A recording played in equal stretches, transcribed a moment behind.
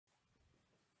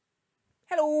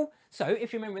Hello! So,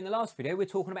 if you remember in the last video, we were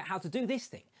talking about how to do this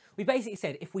thing. We basically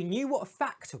said if we knew what a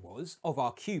factor was of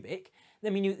our cubic,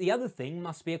 then we knew that the other thing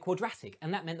must be a quadratic,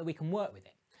 and that meant that we can work with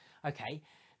it. Okay,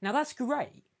 now that's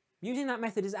great. Using that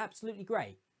method is absolutely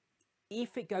great.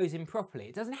 If it goes in properly,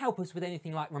 it doesn't help us with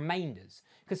anything like remainders,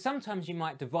 because sometimes you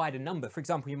might divide a number. For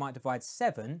example, you might divide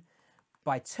 7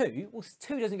 by 2. Well,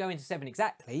 2 doesn't go into 7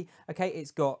 exactly. Okay,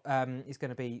 it's going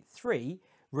to be 3,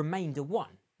 remainder 1.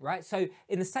 Right, so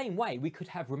in the same way, we could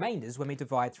have remainders when we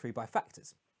divide through by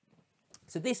factors.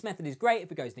 So this method is great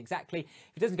if it goes in exactly.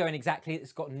 If it doesn't go in exactly,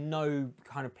 it's got no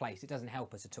kind of place. It doesn't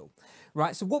help us at all.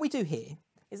 Right, so what we do here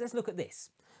is let's look at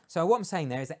this. So what I'm saying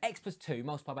there is that x plus 2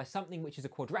 multiplied by something which is a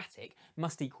quadratic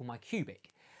must equal my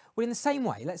cubic. Well, in the same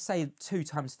way, let's say 2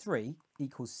 times 3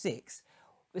 equals 6.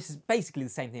 This is basically the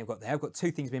same thing I've got there. I've got two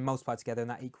things being multiplied together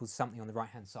and that equals something on the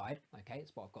right-hand side. Okay,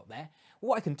 that's what I've got there. Well,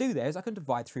 what I can do there is I can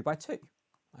divide through by 2.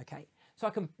 Okay, so I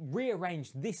can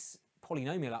rearrange this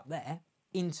polynomial up there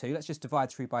into, let's just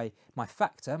divide through by my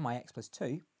factor, my x plus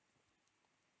 2.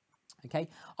 Okay,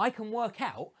 I can work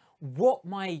out what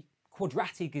my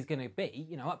quadratic is going to be.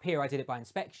 You know, up here I did it by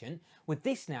inspection. With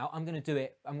this now, I'm going to do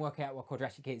it and work out what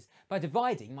quadratic is by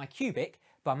dividing my cubic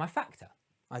by my factor.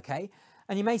 Okay,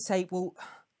 and you may say, well,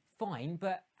 fine,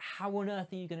 but how on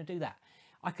earth are you going to do that?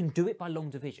 I can do it by long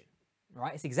division,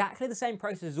 right? It's exactly the same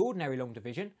process as ordinary long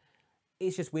division.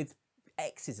 It's just with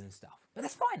x's and stuff, but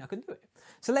that's fine, I can do it.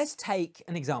 So let's take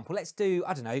an example. Let's do,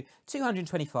 I don't know,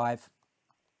 225,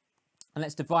 and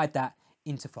let's divide that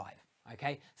into 5,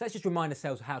 okay? So let's just remind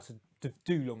ourselves how to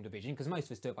do long division, because most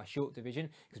of us do it by short division,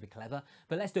 because we're clever,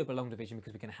 but let's do it by long division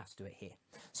because we're going to have to do it here.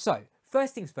 So,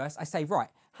 first things first, I say, right,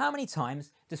 how many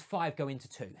times does 5 go into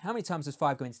 2? How many times does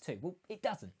 5 go into 2? Well, it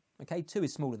doesn't, okay? 2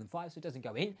 is smaller than 5, so it doesn't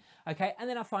go in, okay? And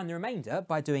then I find the remainder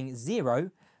by doing 0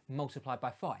 multiplied by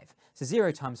 5. So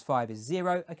 0 times 5 is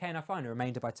 0, okay, and I find the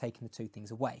remainder by taking the two things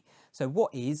away. So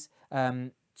what is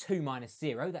 2 minus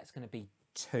 0? That's going to be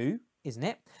 2, isn't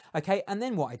it? Okay, and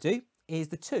then what I do is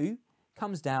the 2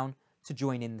 comes down to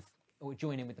join in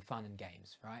with the fun and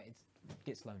games, right? It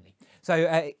gets lonely.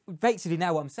 So basically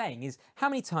now what I'm saying is, how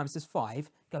many times does 5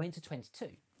 go into 22?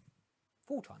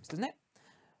 4 times, doesn't it?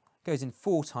 Goes in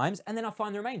 4 times, and then I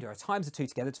find the remainder. I times the two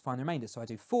together to find the remainder. So I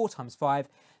do 4 times 5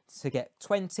 to get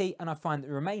 20, and I find that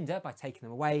the remainder, by taking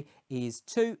them away, is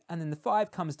 2, and then the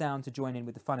 5 comes down to join in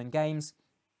with the fun and games.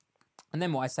 And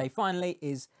then what I say finally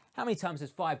is, how many times does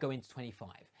 5 go into 25?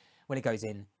 Well, it goes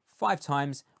in 5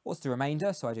 times. What's the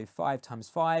remainder? So I do 5 times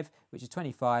 5, which is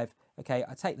 25. Okay,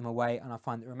 I take them away, and I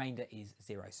find the remainder is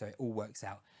 0. So it all works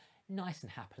out nice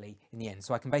and happily in the end.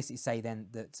 So I can basically say then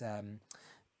that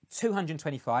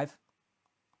 225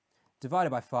 divided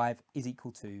by 5 is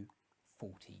equal to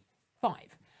 45.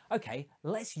 Okay,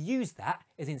 let's use that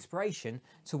as inspiration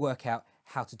to work out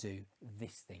how to do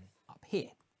this thing up here.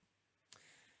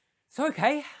 So,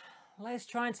 okay, let's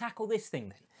try and tackle this thing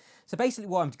then. So basically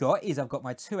what I've got is I've got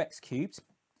my 2x cubed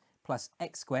plus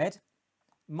x squared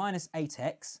minus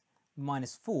 8x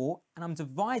minus 4, and I'm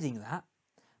dividing that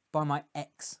by my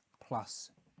x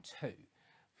plus 2.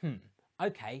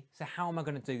 Okay, so how am I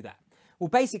going to do that? Well,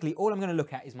 basically, all I'm going to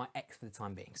look at is my x for the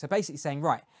time being. So basically saying,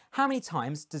 right, how many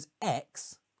times does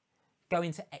x go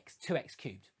into 2x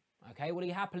cubed? Okay, well,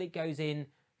 happily it goes in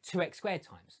 2x squared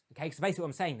times. Okay, so basically what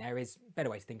I'm saying there is, a better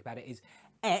way to think about it is,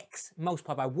 x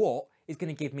multiplied by what is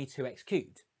going to give me 2x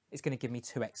cubed? It's going to give me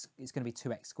 2x, it's going to be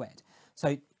 2x squared.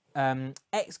 So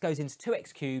x goes into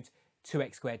 2x cubed,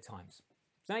 2x squared times.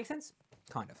 Does that make sense?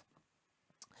 Kind of.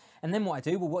 And then what I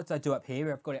do, well, what did I do up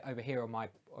here? I've got it over here on my,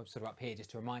 sort of up here,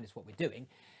 just to remind us what we're doing.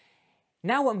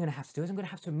 Now what I'm going to have to do is I'm going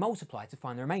to have to multiply to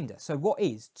find the remainder. So what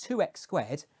is 2x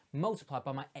squared multiplied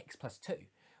by my x plus 2?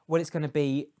 Well, it's going to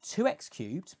be 2x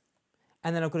cubed,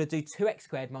 and then I've got to do 2x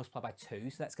squared multiplied by 2,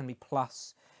 so that's going to be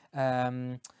plus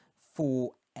 4x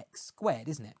squared,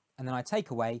 isn't it? And then I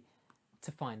take away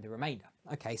to find the remainder.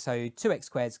 Okay, so 2x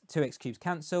squared, 2x cubes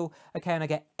cancel. Okay, and I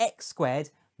get x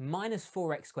squared minus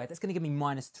 4x squared, that's going to give me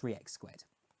minus 3x squared.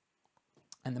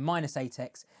 And the minus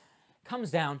 8x comes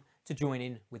down to join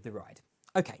in with the ride.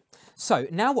 Okay, so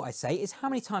now what I say is, how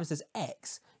many times does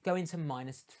x go into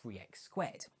minus 3x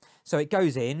squared? So it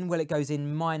goes in, well, it goes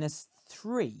in minus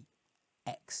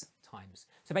 3x times.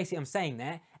 So basically I'm saying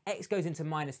there, x goes into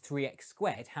minus 3x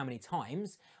squared. How many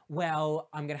times? Well,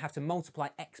 I'm going to have to multiply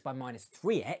x by minus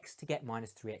 3x to get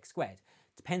minus 3x squared.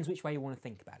 Depends which way you want to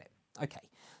think about it. Okay,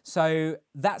 so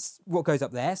that's what goes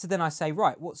up there. So then I say,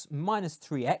 right, what's minus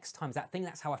 3x times that thing?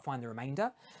 That's how I find the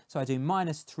remainder. So I do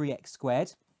minus 3x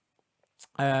squared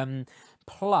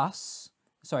plus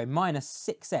sorry, minus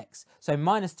 6x. So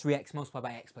minus 3x multiplied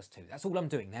by x plus 2. That's all I'm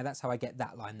doing there. That's how I get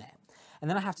that line there. and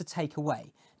then I have to take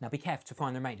away. Now be careful to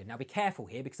find the remainder. Now be careful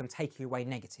here because I'm taking away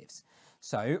negatives.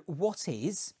 So what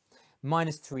is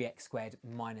minus 3x squared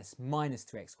minus minus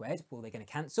 3x squared? Well, they're going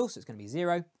to cancel, so it's going to be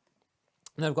 0. And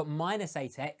then I've got minus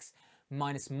 8x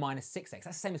minus minus 6x. That's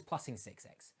the same as plusing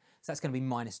 6x. So that's going to be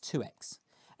minus 2x.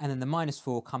 And then the minus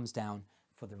 4 comes down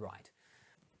for the right.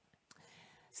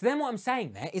 So then what I'm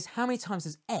saying there is how many times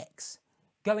does x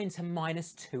go into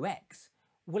minus 2x?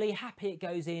 Well, are you happy it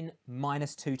goes in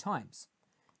minus 2 times?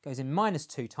 It goes in minus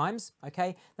 2 times,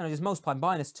 okay? Then I just multiply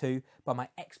minus 2 by my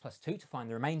x plus 2 to find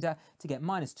the remainder to get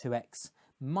minus 2x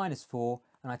minus 4,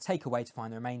 and I take away to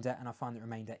find the remainder, and I find the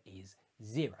remainder is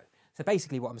 0. So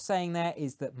basically what I'm saying there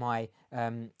is that my,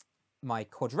 my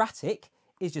quadratic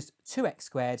is just 2x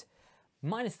squared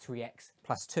minus 3x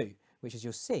plus 2, which as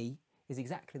you'll see is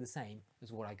exactly the same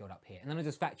as what I got up here. And then I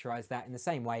just factorise that in the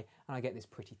same way and I get this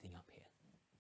pretty thing up here.